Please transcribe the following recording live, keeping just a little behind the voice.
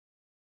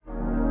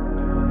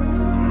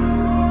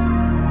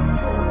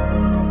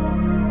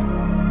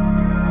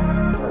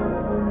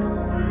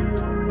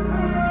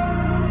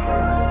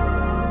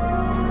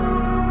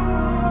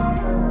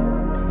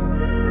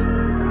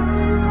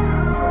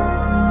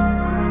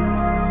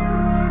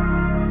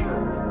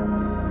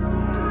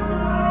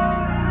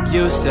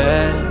You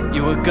said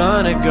you were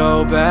gonna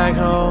go back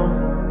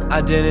home.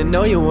 I didn't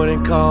know you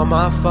wouldn't call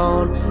my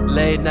phone.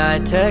 Late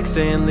night text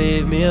saying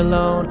leave me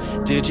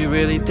alone. Did you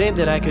really think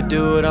that I could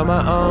do it on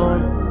my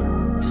own?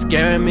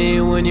 Scaring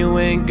me when you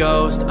went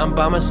ghost. I'm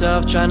by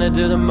myself trying to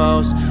do the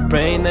most,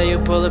 praying that you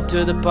pull up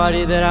to the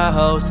party that I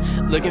host.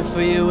 Looking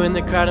for you in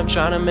the crowd, I'm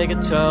trying to make a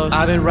toast.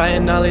 I've been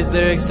writing all these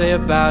lyrics, they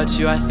about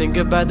you. I think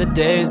about the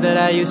days that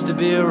I used to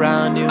be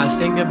around you. I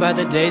think about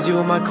the days you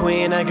were my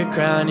queen, I could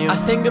crown you. I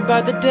think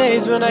about the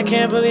days when I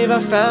can't believe I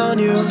found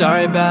you.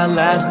 Sorry about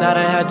last night,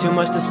 I had too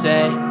much to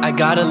say. I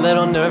got a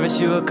little nervous,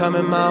 you were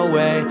coming my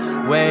way.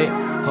 Wait,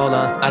 hold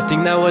on, I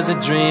think that was a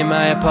dream.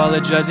 I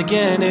apologize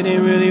again, it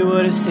ain't really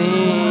what it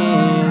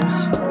seems.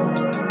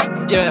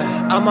 Yeah,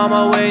 I'm on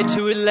my way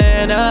to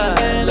Atlanta.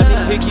 Let me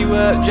pick you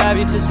up, drive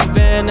you to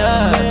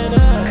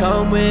Savannah.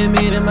 Come with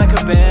me to my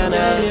cabana.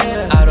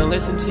 I don't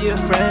listen to your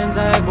friends,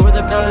 I avoid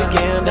the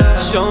propaganda.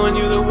 Showing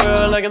you the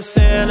world like I'm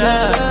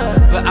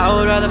Santa, but I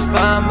would rather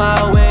find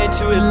my way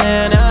to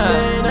Atlanta.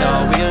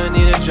 No, we don't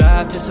need to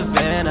drive to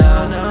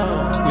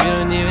Savannah. We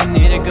don't even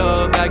need to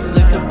go back to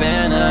the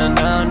cabana.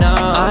 No, no,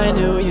 I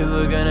knew you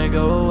were gonna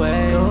go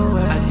away.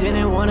 I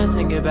didn't wanna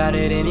think about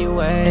it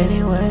anyway.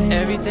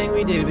 Everything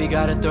we did we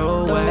gotta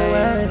throw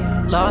away.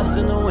 Lost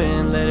in the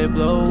wind, let it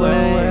blow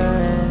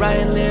away.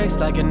 Writing lyrics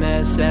like an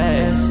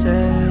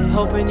essay.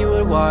 Hoping you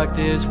would walk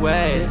this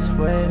way.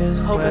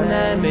 Hoping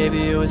that maybe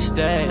you would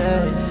stay.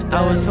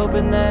 I was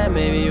hoping that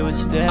maybe you would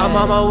stay. I'm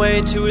on my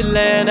way to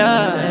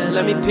Atlanta.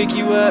 Let me pick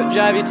you up,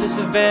 drive you to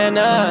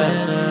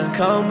Savannah.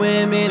 Come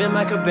with me to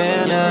my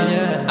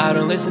cabana. I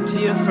don't listen to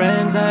your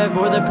friends, I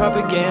avoid the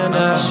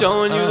propaganda.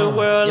 Showing you the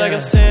world like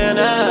I'm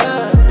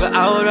Santa, but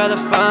I would rather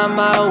find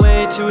my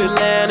way to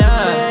Atlanta.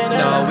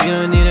 No, we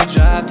don't need to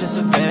drive to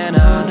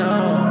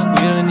Savannah.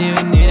 We don't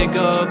even need to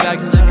go back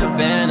to the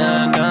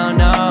cabana. No,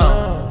 no.